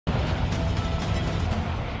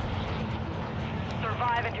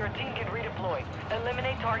revive if your team can redeploy.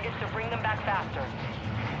 Eliminate targets to bring them back faster.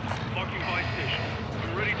 Marking buy station.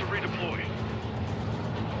 I'm ready to redeploy.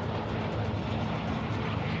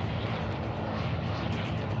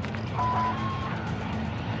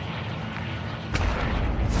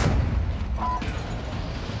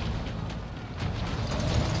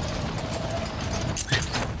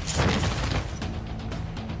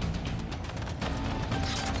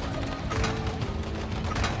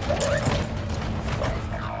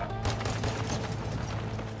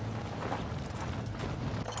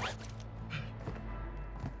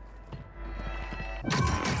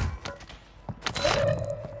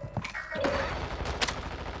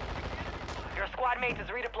 Squad mate is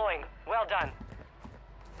redeploying. Well done.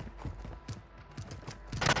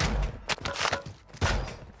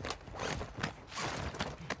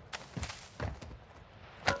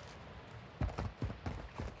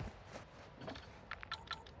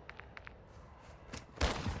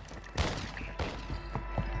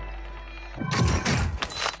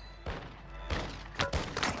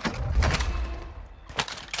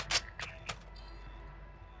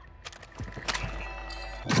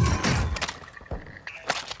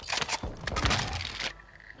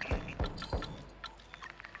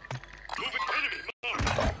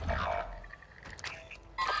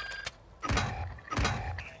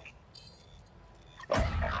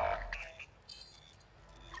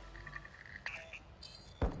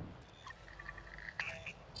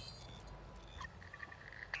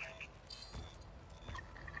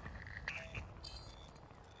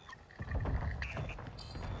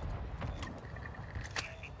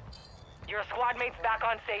 Your squad mate's back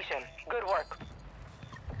on station. Good work.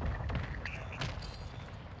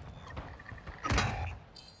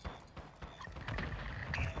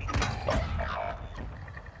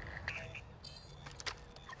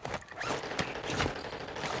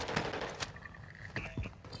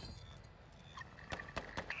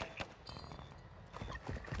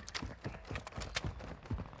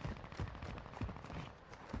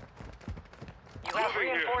 You have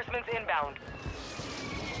reinforcements inbound.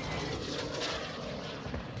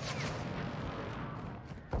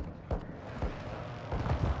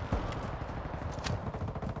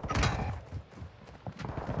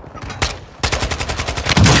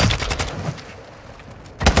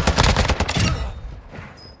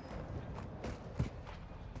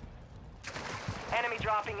 Enemy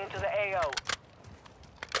dropping into the AO.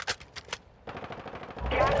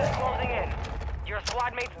 Gas is closing in. Your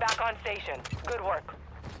squad mate's back on station. Good work.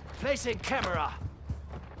 Placing camera.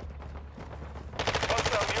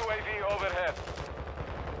 Hostile UAV overhead.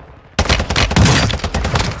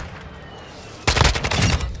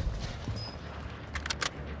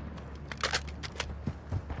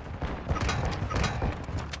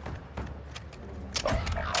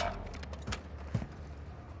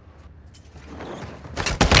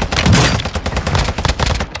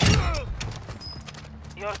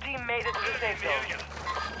 Your team made it to the safe zone.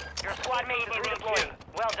 Your squad mate is redeploying.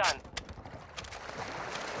 Well done.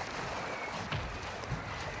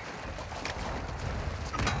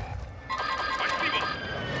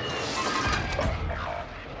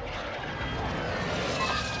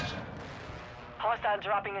 Hostile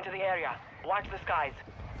dropping into the area. Watch the skies.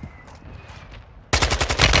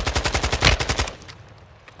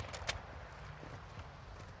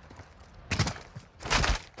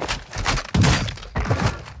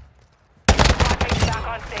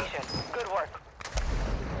 On station. Good work.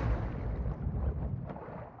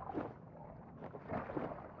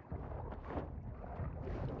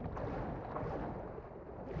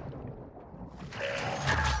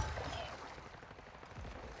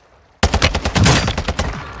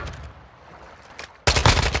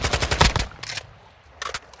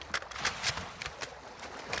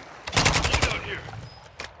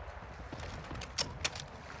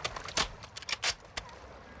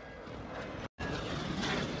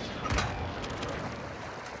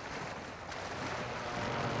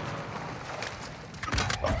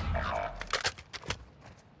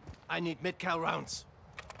 I need mid-cal rounds.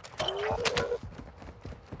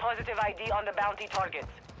 Positive ID on the bounty targets.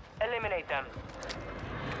 Eliminate them.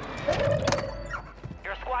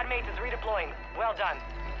 Your squad mate is redeploying. Well done.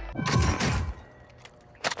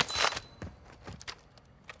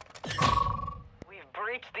 We've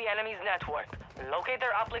breached the enemy's network. Locate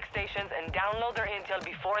their uplink stations and download their intel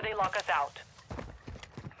before they lock us out.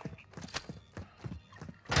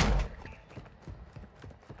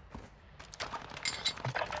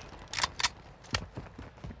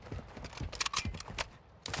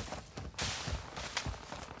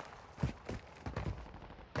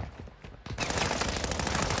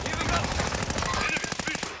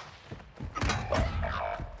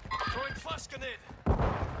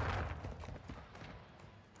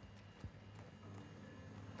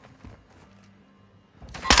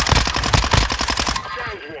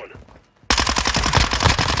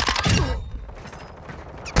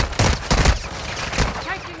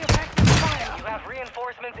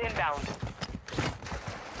 Reinforcements inbound.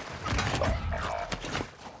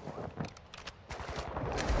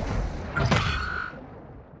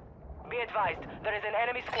 Be advised, there is an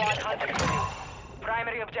enemy squad hunting for you.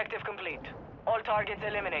 Primary objective complete. All targets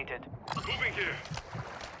eliminated. Moving here.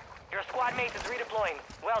 Your squad mate is redeploying.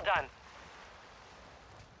 Well done.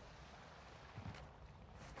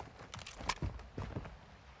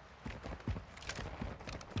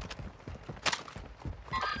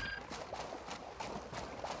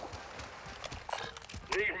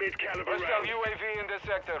 Need mid-caliber rounds. Hostile UAV in this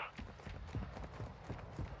sector.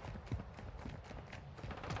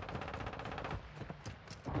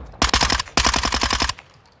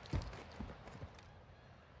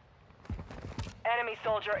 Enemy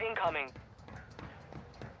soldier incoming.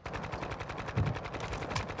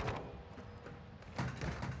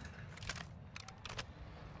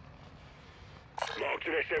 Marked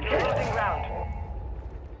an SMG. Closing round.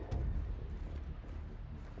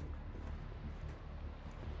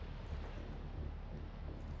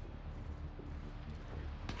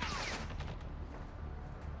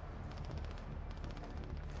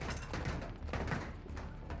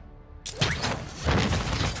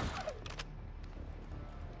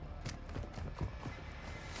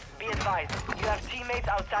 Be advised, you have teammates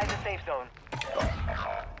outside the safe zone.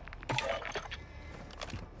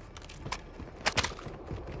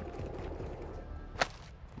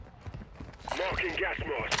 Marking gas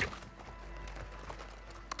mask.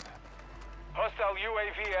 Hostile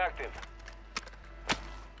UAV active.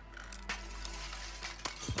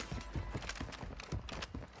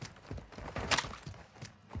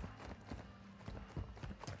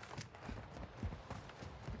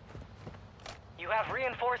 You have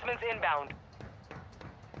reinforcements inbound.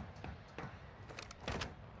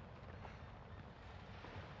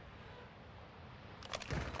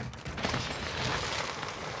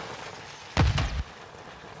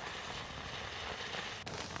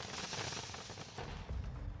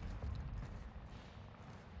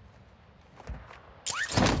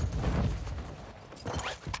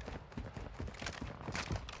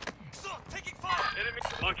 Enemy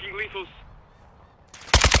marking lethals.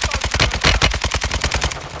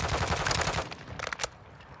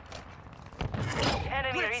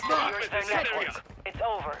 Enemy resecured their network. It's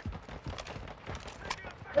over.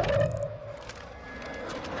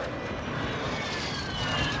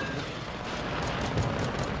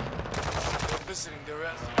 Visiting the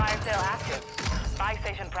rest. Fire sale active. Buy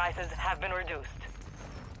station prices have been reduced.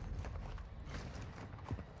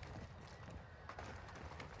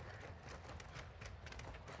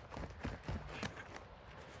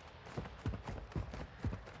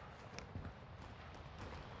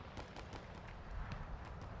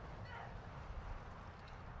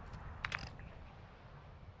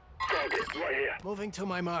 Target right here. Moving to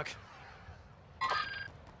my mark.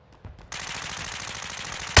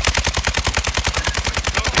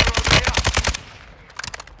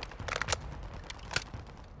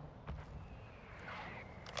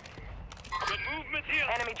 The movement here.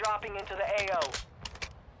 Enemy dropping into the AO.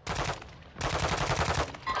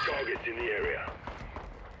 Targets in the area.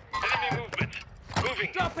 Enemy movement.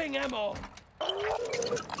 Moving. Dropping ammo!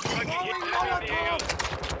 Marking hit in the AO.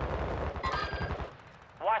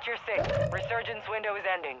 Watch your six. Resurgence window is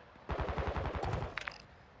ending.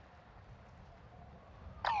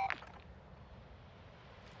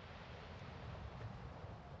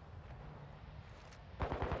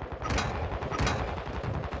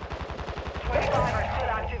 Are still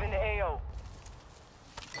active in the AO.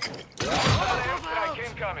 Airstrike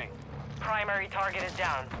incoming. Primary target is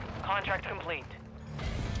down. Contract complete.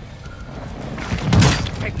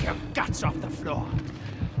 Pick your guts off the floor.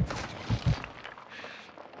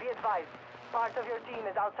 Be advised, part of your team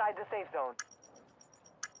is outside the safe zone.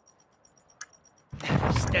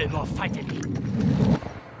 Still more fighting me.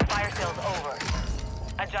 Fire sale's over.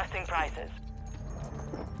 Adjusting prices.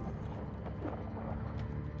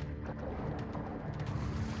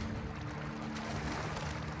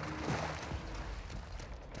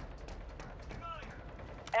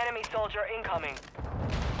 Enemy soldier incoming.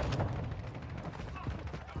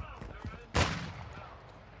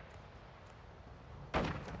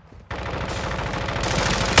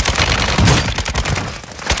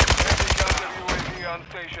 UAV on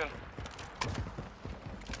station.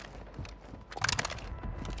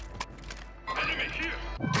 Enemy here.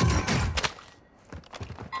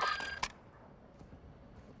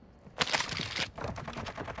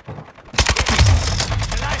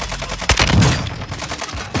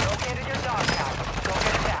 Located your dog tag. Go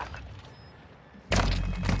get it back.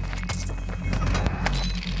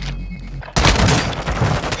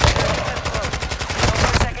 No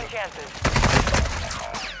more second chances.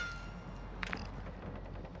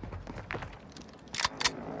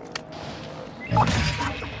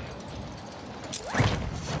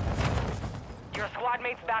 squad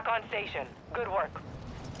mates back on station. Good work.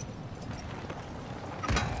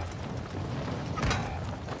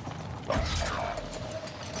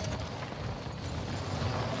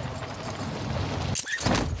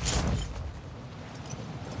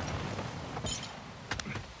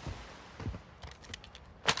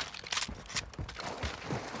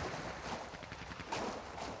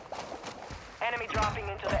 Enemy dropping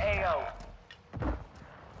into the AO.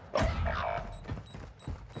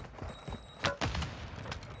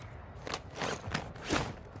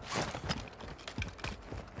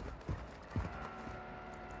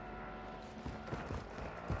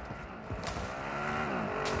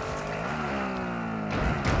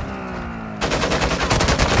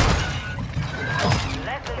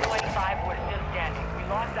 Less than 25, we're still standing. We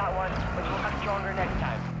lost that one, but we'll have stronger next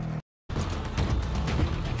time.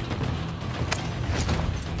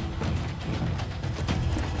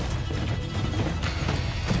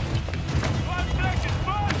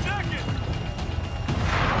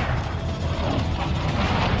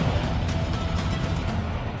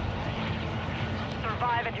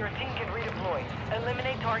 Survive and your team can redeploy.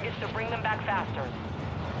 Eliminate targets to bring them back faster.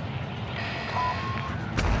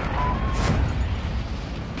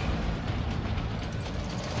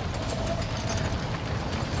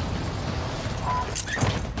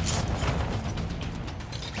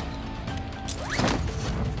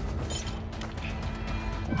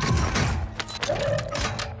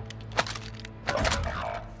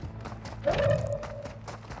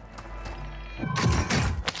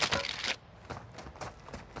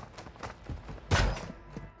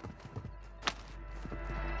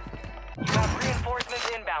 You have reinforcements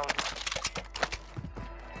inbound.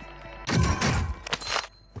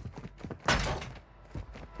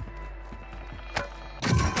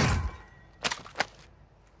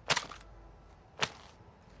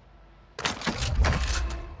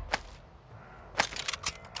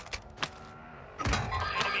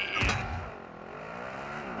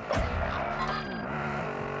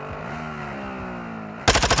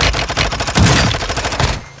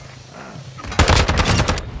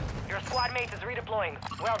 Squad mate is redeploying.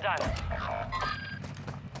 Well done.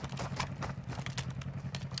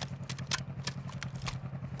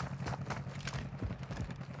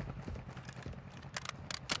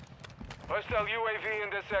 Hostile UAV in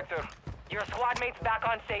this sector. Your squad mate's back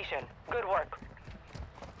on station. Good work.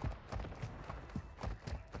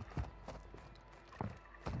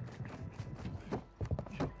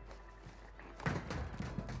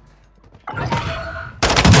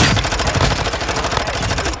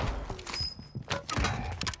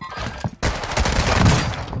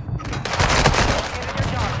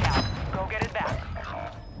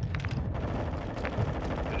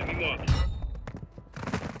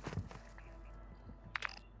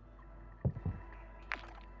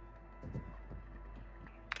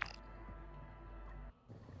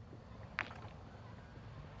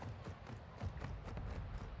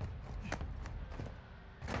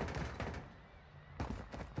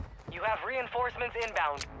 You have reinforcements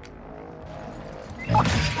inbound.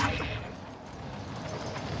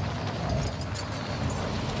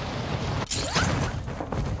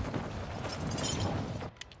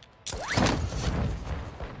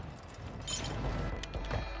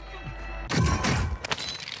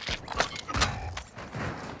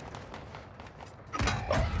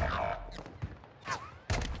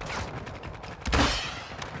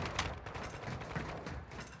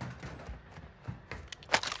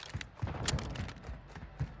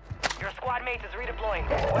 Your squad mate is redeploying.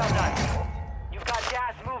 Well done. You've got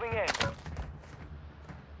gas moving in.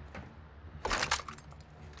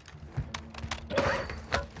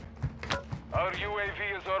 Our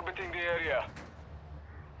UAV is orbiting the area.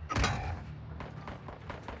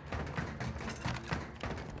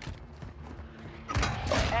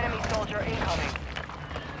 Enemy soldier incoming.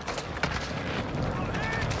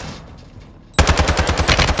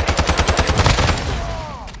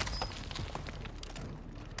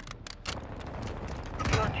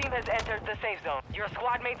 Your team has entered the safe zone. Your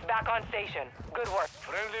squad mate's back on station. Good work.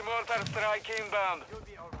 Friendly mortar strike inbound.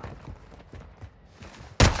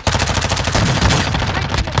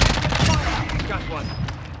 Got one.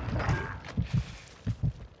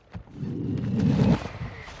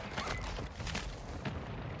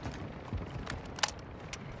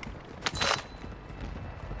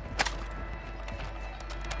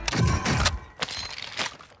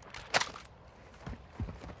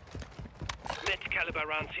 Mid-caliber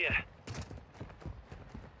rounds here.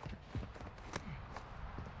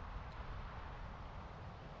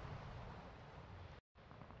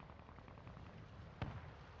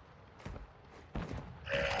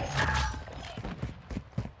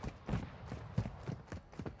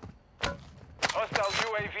 Hostile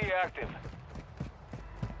UAV active.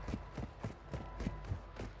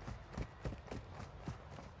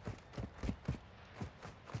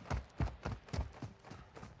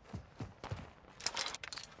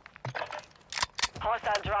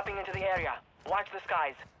 Hostile dropping into the area. Watch the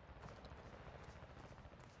skies.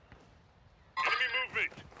 Enemy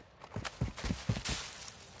movement.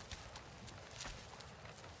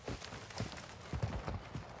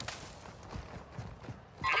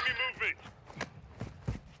 Enemy movement.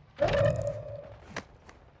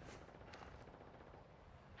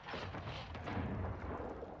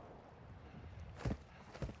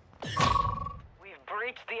 We've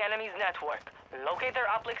breached the enemy's network. Locate their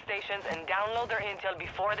uplink stations and download their intel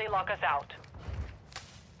before they lock us out.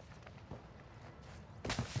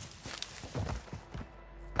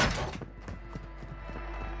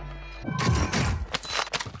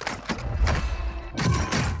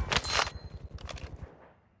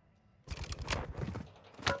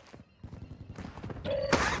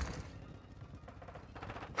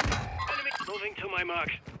 Enemy moving to my mark.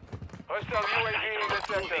 Hostile UAV in the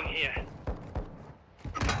sector. Moving here.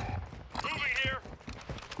 Moving here.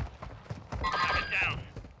 Target down.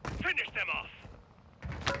 Finish them off.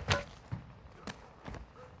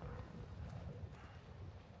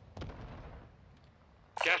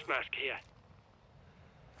 Gas mask here.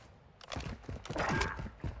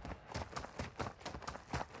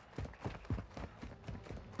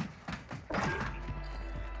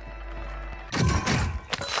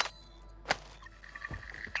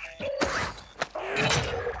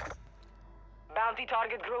 Bounty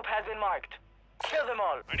target group has been marked. Kill them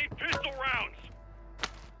all. I need pistol rounds.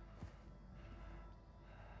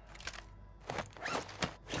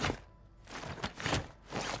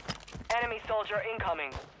 Enemy soldier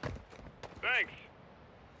incoming. Thanks.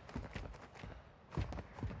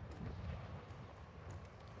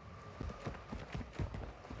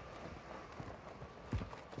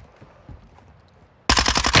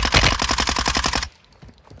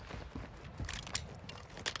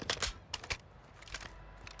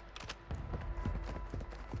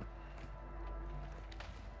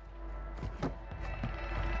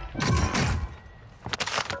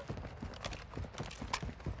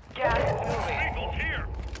 Gas is moving. Vehicles here.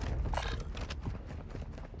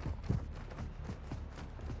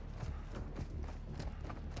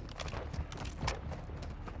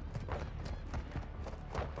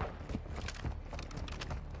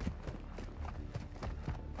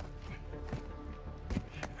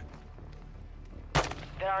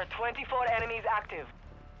 There are 24 enemies active.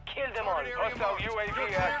 Kill them all. Hostile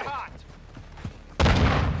UAV active.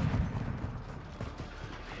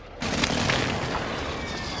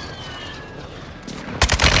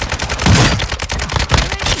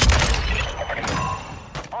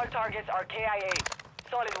 All targets are KIA.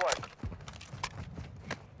 Solid work.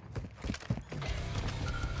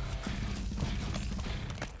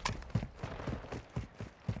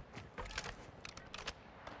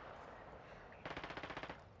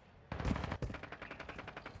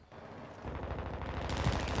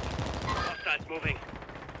 Hostiles moving.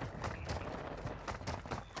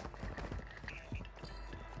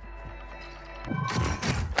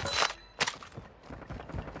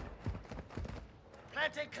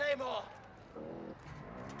 Planting Claymore!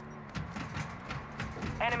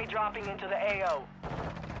 Enemy dropping into the AO.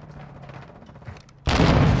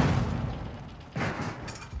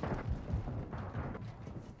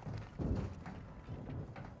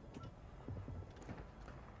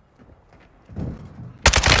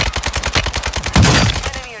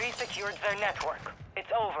 Enemy resecured their network.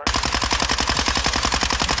 It's over.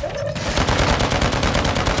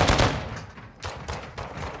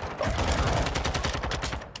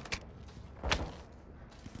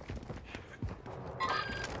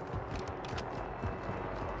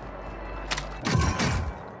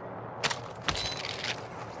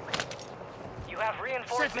 You have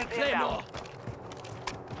reinforcements inbound.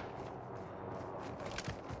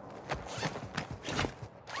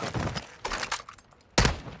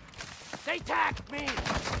 They tagged me!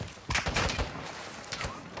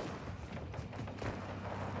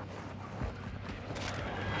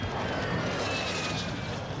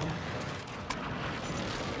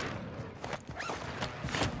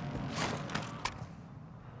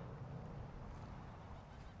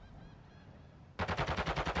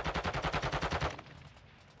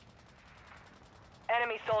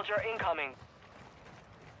 Enemy soldier incoming.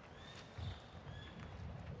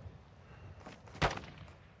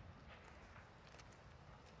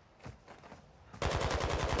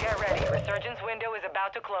 Get ready. Resurgence window is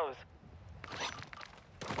about to close.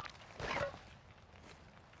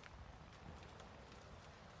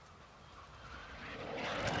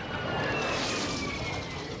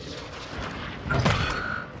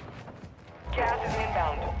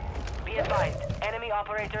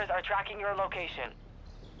 operators are tracking your location.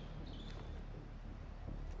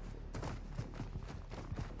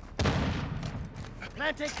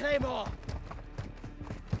 Planting Claymore!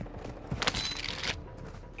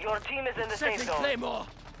 Your team is in the safe Setting zone. Claymore!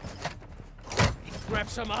 Grab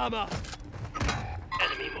some armor!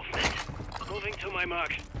 Enemy movement. Moving to my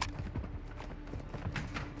mark.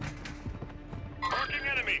 Marking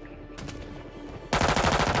enemy.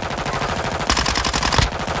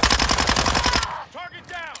 Target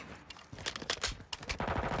down!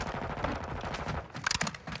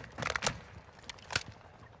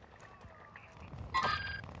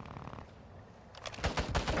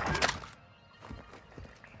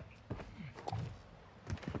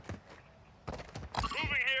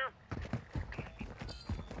 Moving here.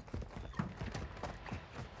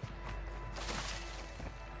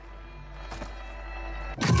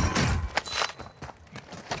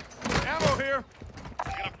 Ammo here!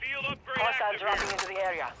 Got a field upgrade Hostiles active dropping here. into the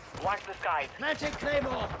area. Watch the skies. Planting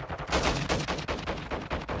Claymore!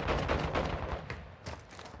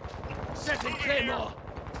 Setting Claymore!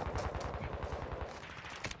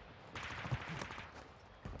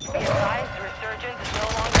 Be advised, resurgence is no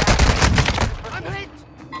longer active. I'm hit!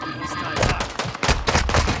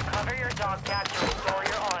 Cover your dog tag to restore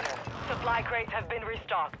your honor. Supply crates have been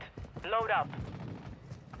restocked. Load up.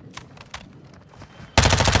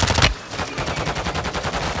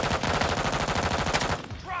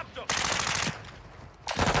 Drop them!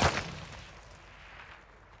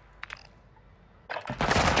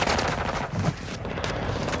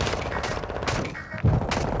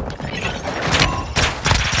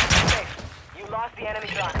 Safe. You lost the enemy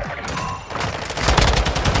tracker.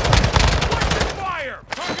 Fire!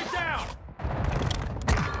 Target down!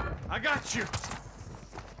 I got you!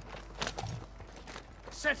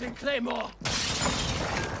 Setting Claymore!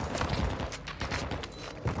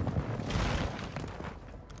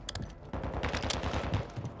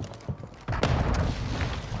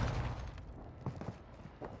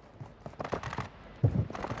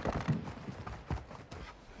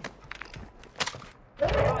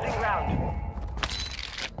 Losing ground.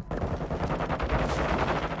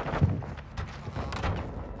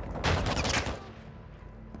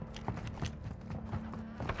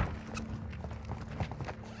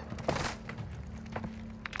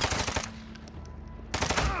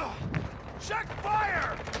 Check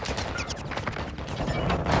fire!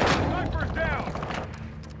 Sniper's down!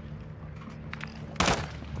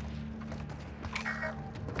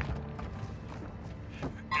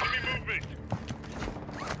 Enemy movement.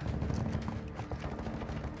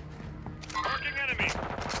 Marking enemy.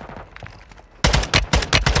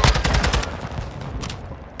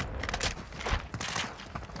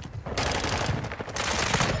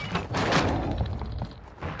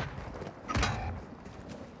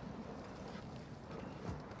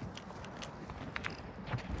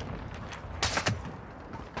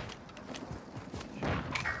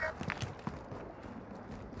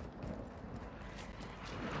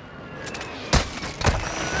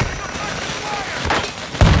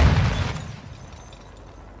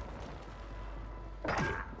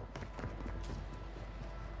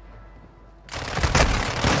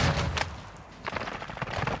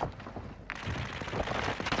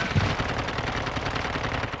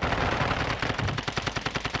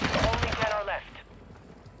 Only 10 are left.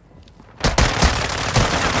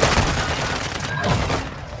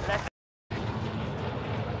 Let's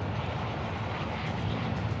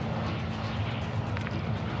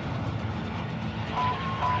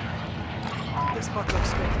This buck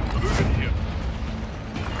looks good. Moving here.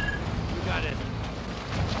 You got it.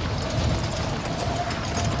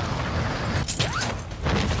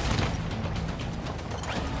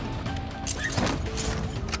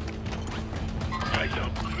 Right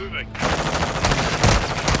up. Moving.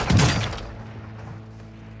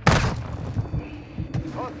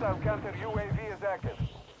 Hostile counter UAV is active.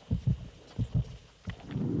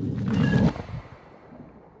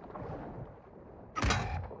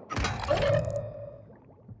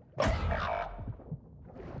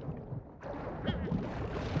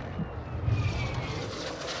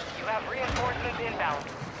 You have reinforcements inbound.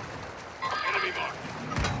 Enemy marked.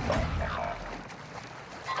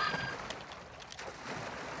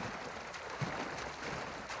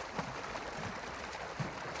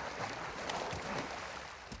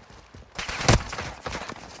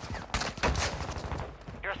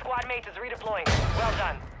 Your squad mate is redeploying. Well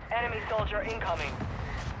done. Enemy soldier incoming.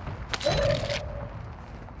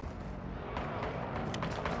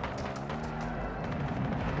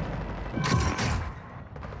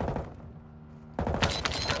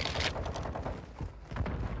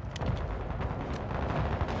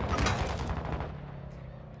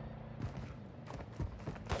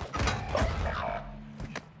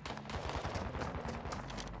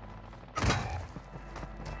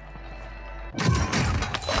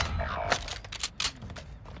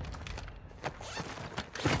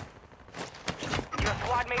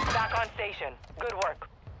 station. Good work.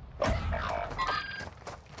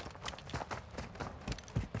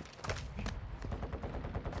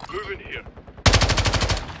 Move in here.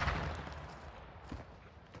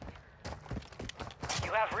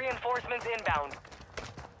 You have reinforcements inbound.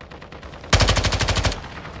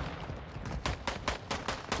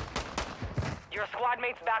 Your squad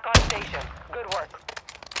mates back on station. Good work.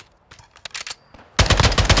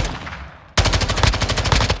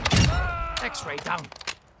 X-ray down.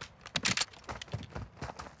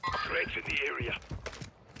 Threats in the area.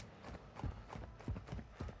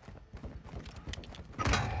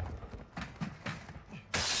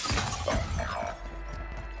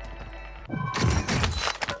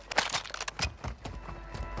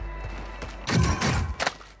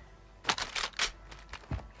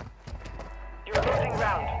 You're losing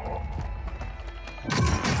ground.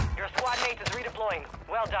 Your squad mate is redeploying.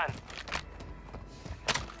 Well done.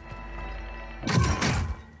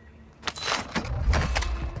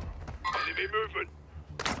 Enemy movement.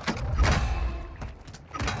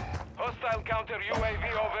 Hostile counter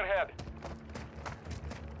UAV overhead.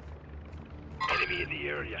 Enemy in the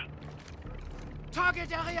area.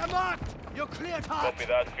 Target area marked. You're cleared hot. Copy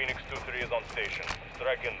that. Phoenix 2-3 is on station.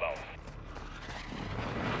 Strike inbound.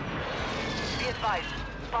 Be advised,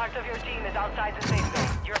 part of your team is outside the safe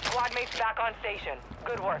zone. Your squad mate's back on station.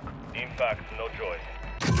 Good work. Impact, no joy.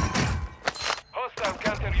 Hostile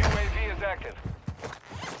counter UAV is active.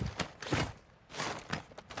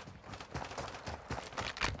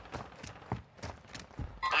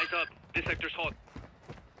 Eyes up. This sector's hot.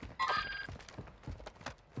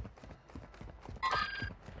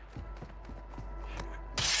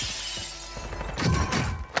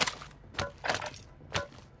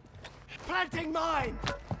 Planting mine.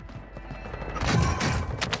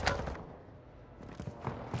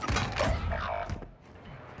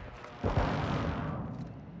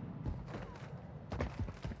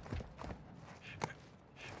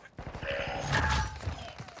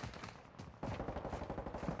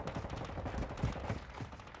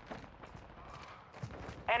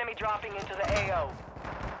 Enemy dropping into the AO.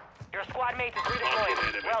 Your squad mate is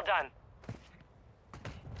redeploying. Well done.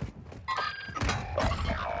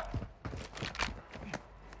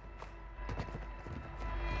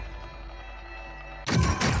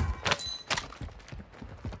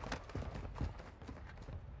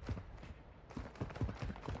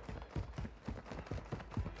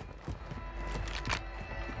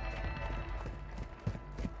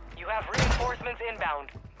 You have reinforcements inbound.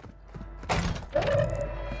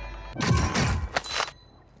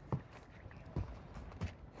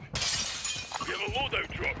 We have a loadout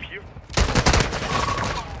drop here.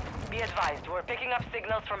 Be advised, we're picking up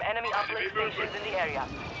signals from enemy uplink Enemy movement. stations in the area.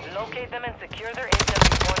 Locate them and secure their intel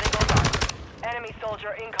before they go dark. Enemy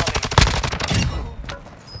soldier incoming.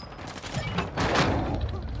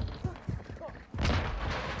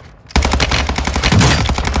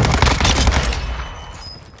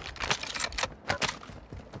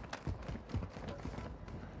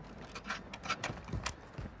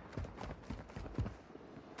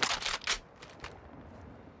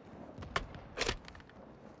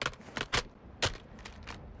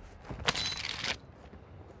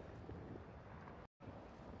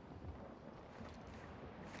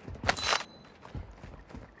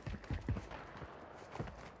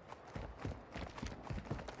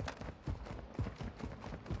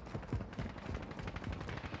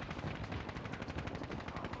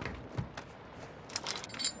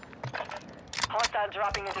 Hostile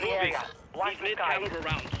dropping into the area. Watch the sky.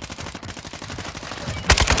 around.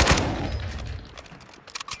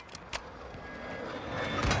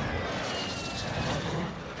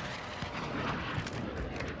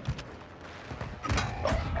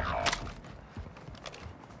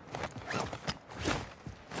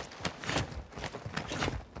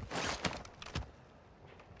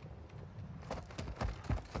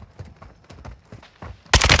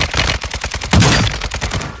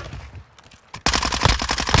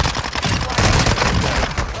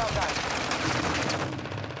 Well done.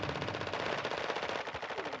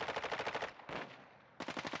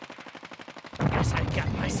 Guess I got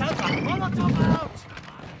myself a Molotov out.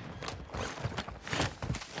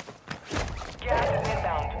 Gas is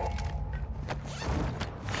inbound.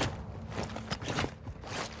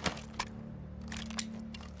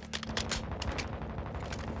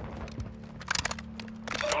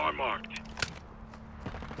 Star marked.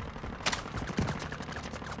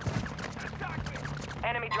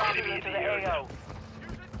 Enemy dropping Enemy into in the the area. AO.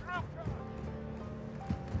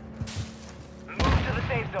 Move to the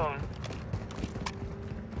safe zone.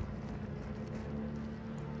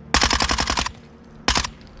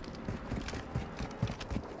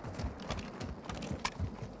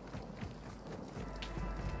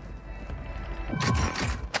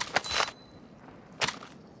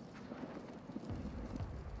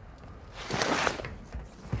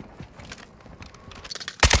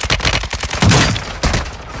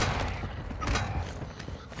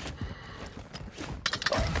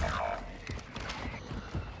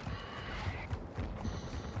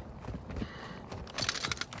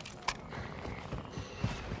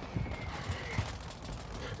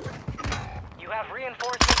 Have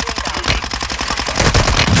reinforcements inbound.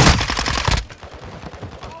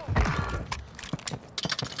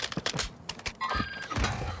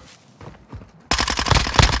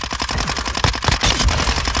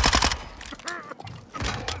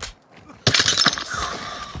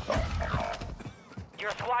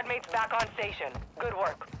 Your squad mate's back on station. Good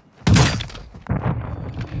work.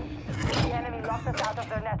 The enemy locked us out of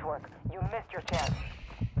their network. You missed your chance.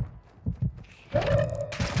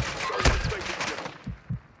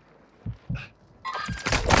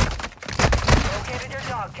 Located your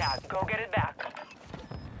dog tag. Go get it back.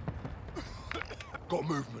 Got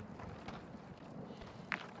movement.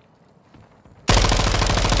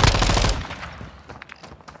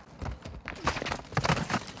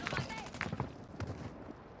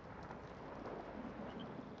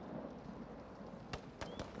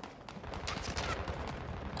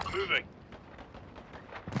 Moving.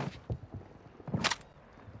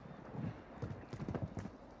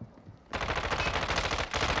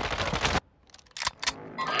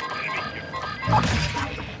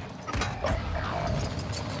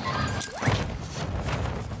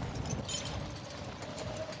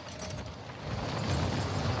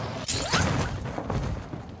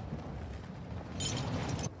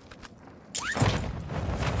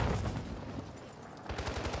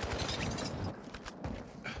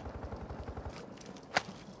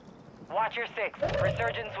 Watch your six.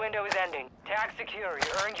 Resurgence window is ending. Tag secure.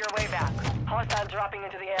 You earned your way back. Hostile dropping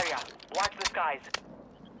into the area. Watch the skies.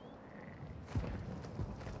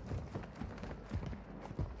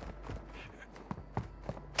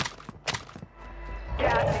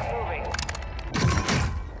 Gas is moving.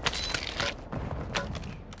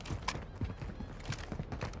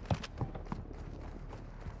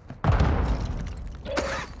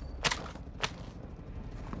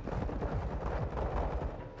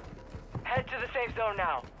 Head to the safe zone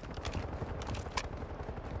now.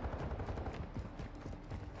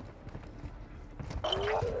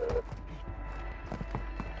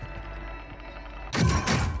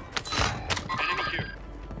 Enemy here.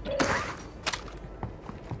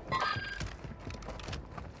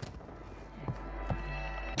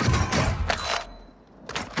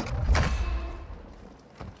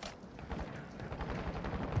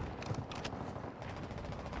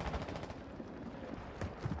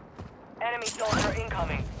 Enemy soldier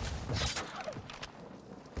incoming.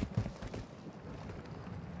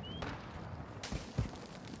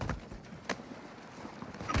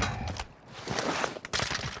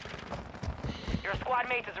 Your squad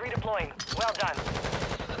mate is redeploying. Well done.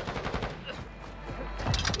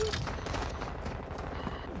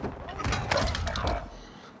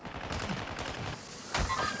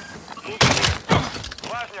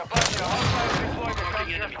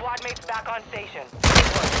 Your squad mate's back on station.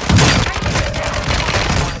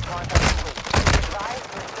 Advise,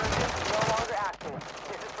 resurgence is no longer active.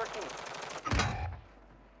 This is for keeps.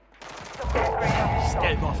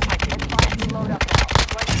 Stand off. Load up now.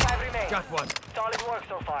 25 remain. Got one. Solid work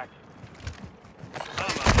so far.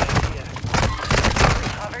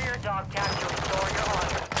 Cover your dog tag to restore your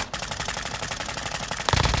honor.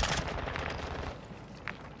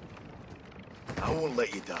 I won't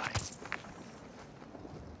let you die.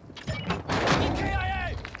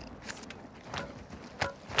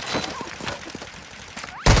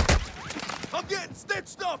 I'm getting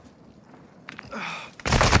stitched up!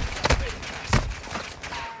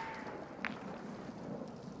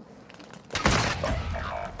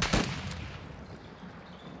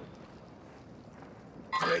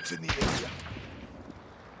 Threats in the area.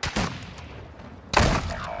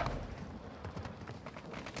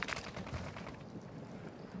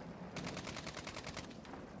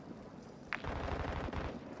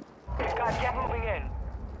 Scott, get moving in.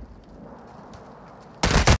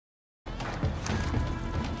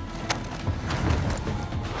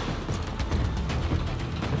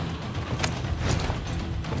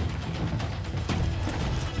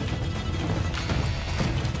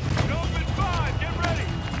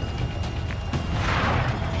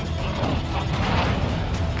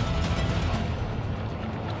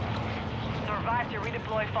 Survive to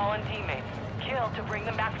redeploy fallen teammates. Kill to bring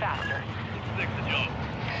them back faster. Let's fix the job.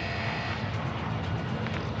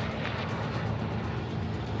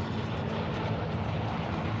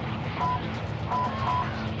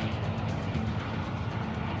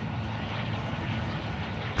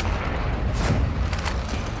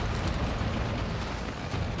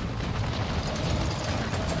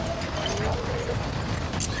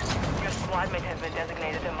 squad mate has been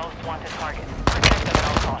designated the most wanted target. Protect them at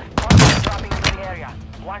all costs. Hostiles dropping into the area.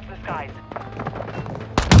 Watch the skies.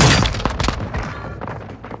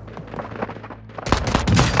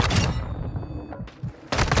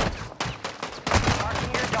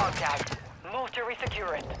 Marking your dog tag. Move to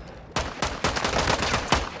resecure it.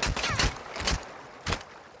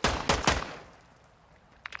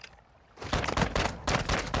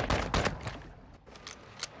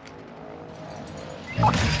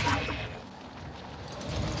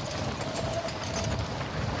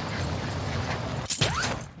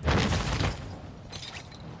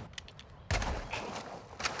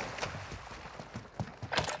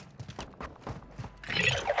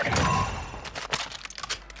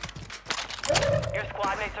 Your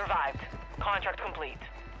squad mate survived. Contract complete.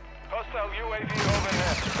 Hostile UAV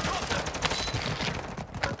overhead.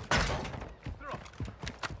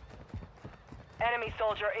 Enemy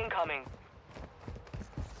soldier incoming.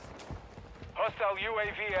 Hostile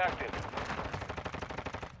UAV active.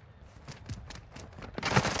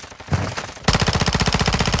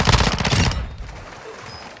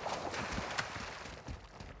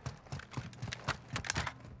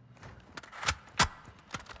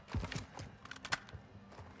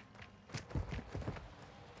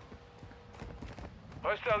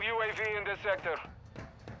 Hostile UAV in this sector.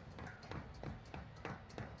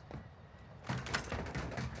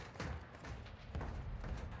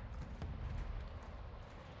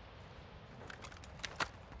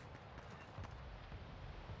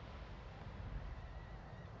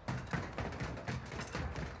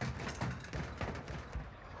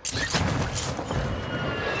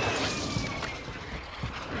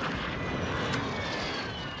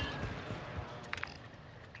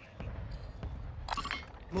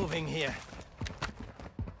 Moving here.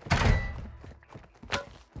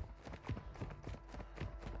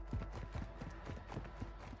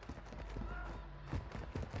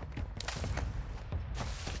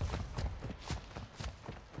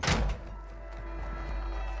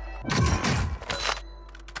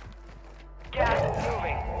 Gas is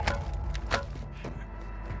moving.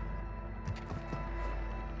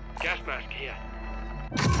 Gas mask here.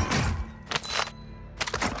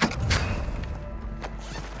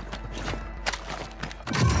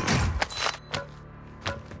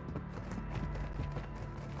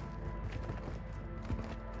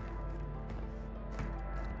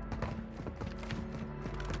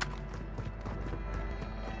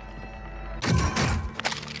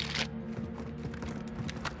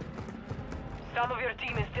 Some of your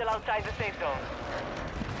team is still outside the safe zone.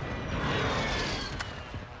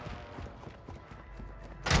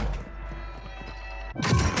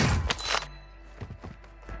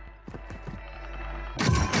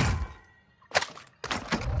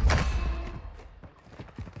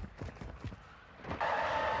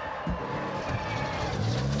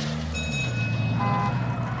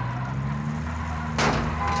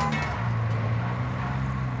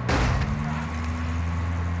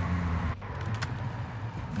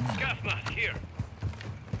 Gas mask here.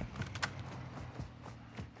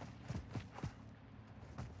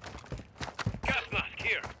 Gas mask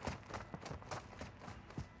here.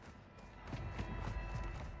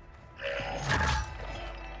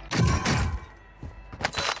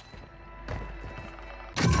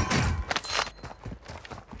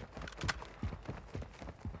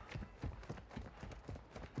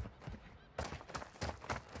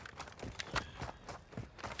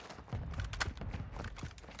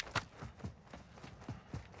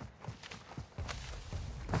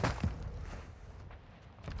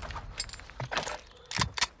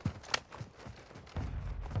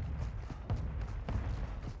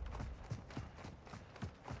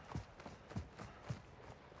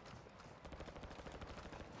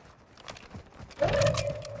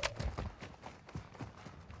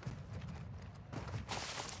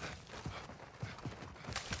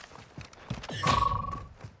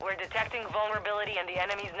 We're detecting vulnerability in the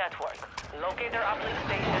enemy's network. Locate their uplink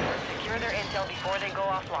station and secure their intel before they go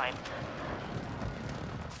offline.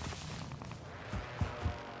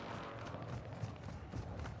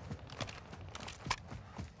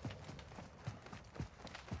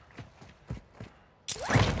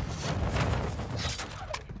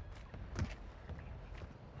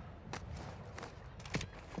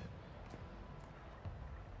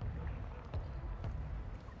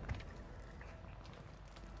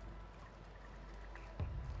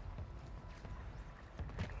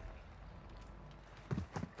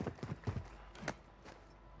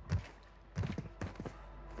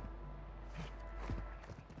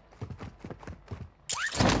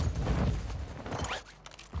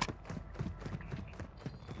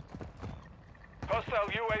 Hostile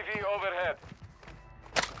UAV overhead.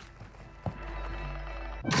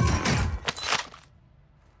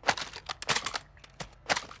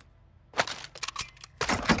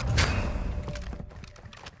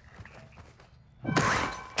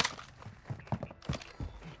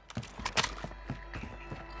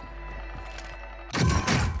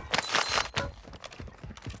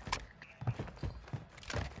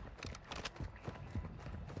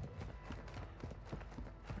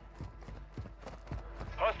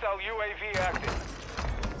 Hostile UAV active.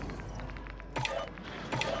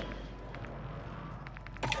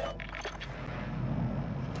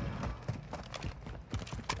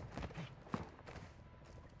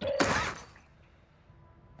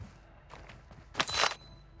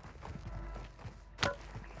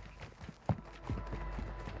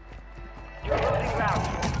 You're losing ground.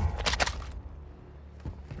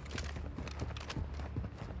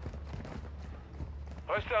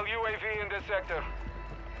 Hostile UAV in this sector.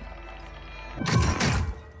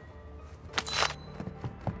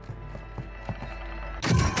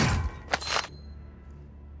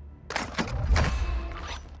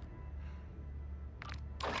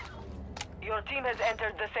 Your team has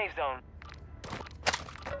entered the safe zone.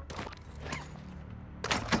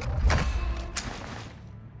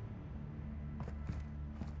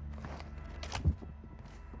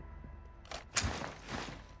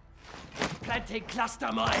 Planting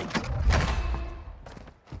cluster mine.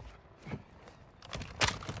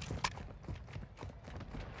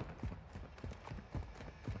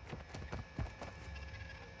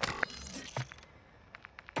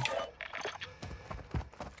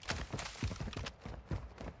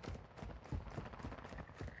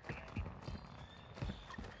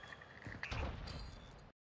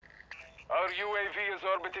 Our UAV is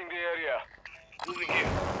orbiting the area. Moving here.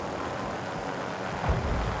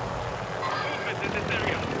 Movement in this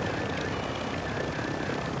area.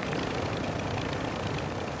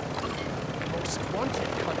 Most wanted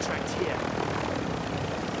contract here.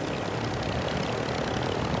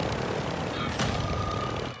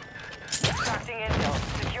 Extracting intel.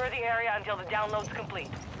 Secure the area until the download's complete.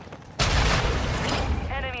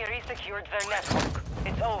 Enemy resecured their network.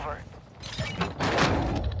 It's over.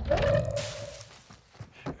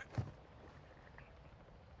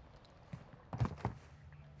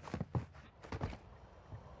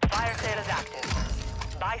 Fire sale is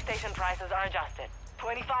active. Buy station prices are adjusted.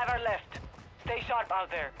 25 are left. Stay sharp out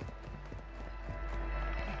there.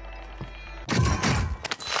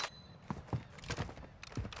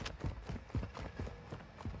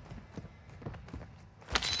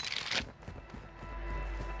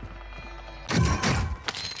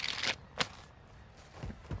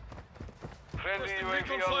 Friendly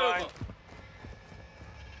UAV online.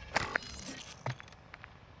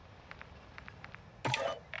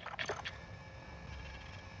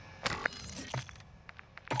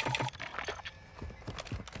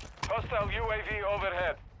 Hostile UAV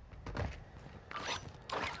overhead.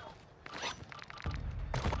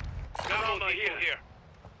 Down here.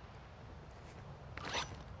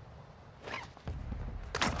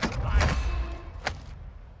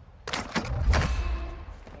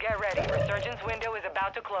 Get ready. Resurgence window is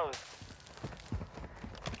about to close.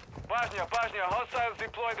 Bosnia, hostiles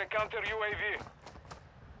deploy the counter UAV.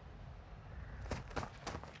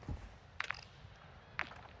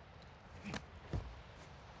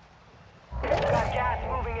 Got gas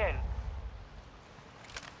moving in.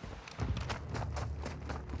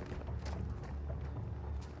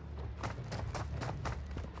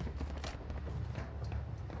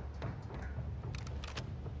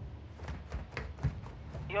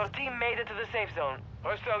 Your team made it to the safe zone.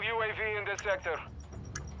 Hostile UAV in this sector.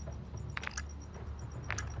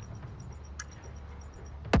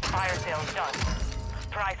 Fire sales done.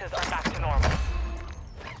 Prices are back to normal.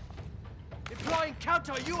 Deploying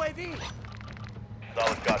counter UAV.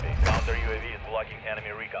 Solid copy. Counter UAV is blocking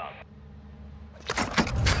enemy recon.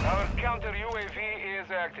 Our counter UAV is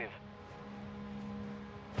active.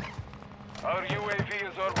 Our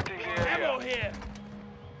UAV is orbiting the Ammo area. here.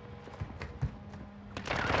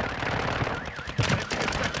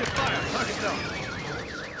 Effective fire. Target down.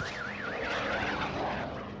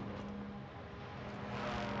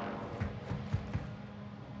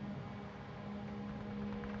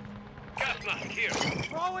 Gas mask here.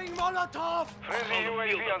 Throwing Molotov. Friendly On the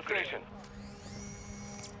field UAV on upgrade. station.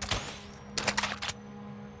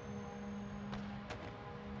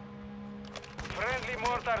 Friendly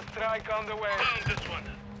mortar strike on the way. Found this one.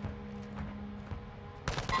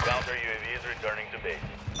 Counter UAV is returning to base.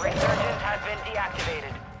 Resurgence has been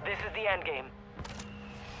deactivated. This is the endgame.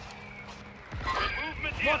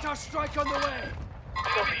 Movement here. Mortar strike on the way.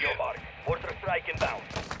 Copy your mark. Mortar strike inbound.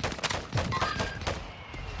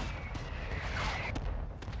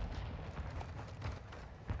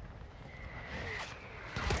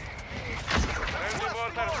 Friendly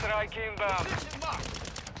mortar strike inbound.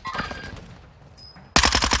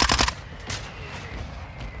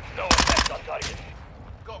 No effect on target.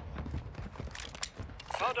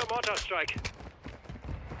 Counter mortar strike.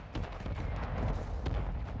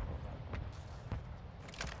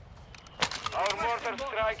 Our mortar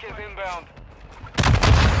strike is inbound.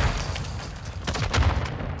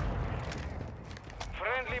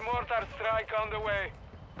 Friendly mortar strike on the way.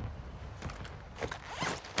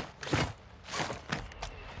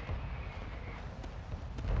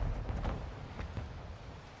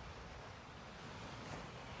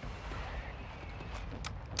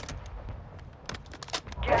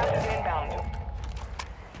 Gas is inbound.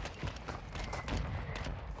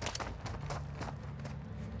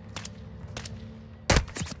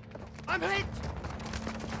 I'm hit!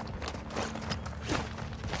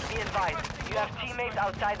 Be advised, you have teammates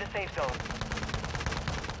outside the safe zone.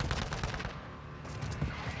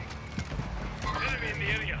 Enemy in the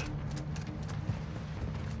area.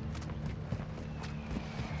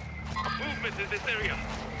 Movement in this area.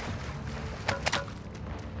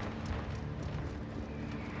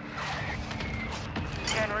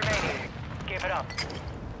 10 remaining. Give it up.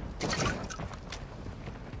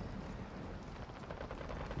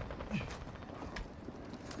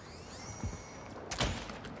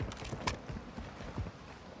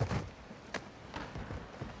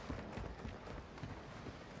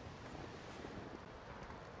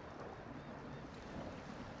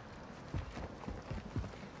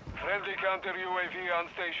 Friendly counter UAV on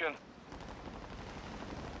station.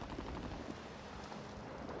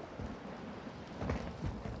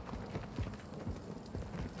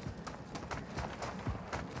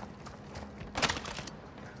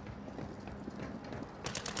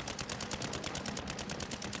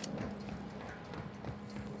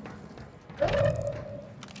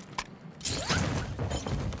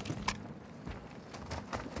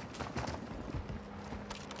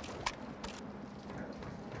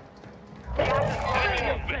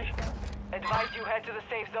 Advise you head to the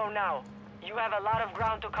safe zone now. You have a lot of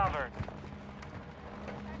ground to cover.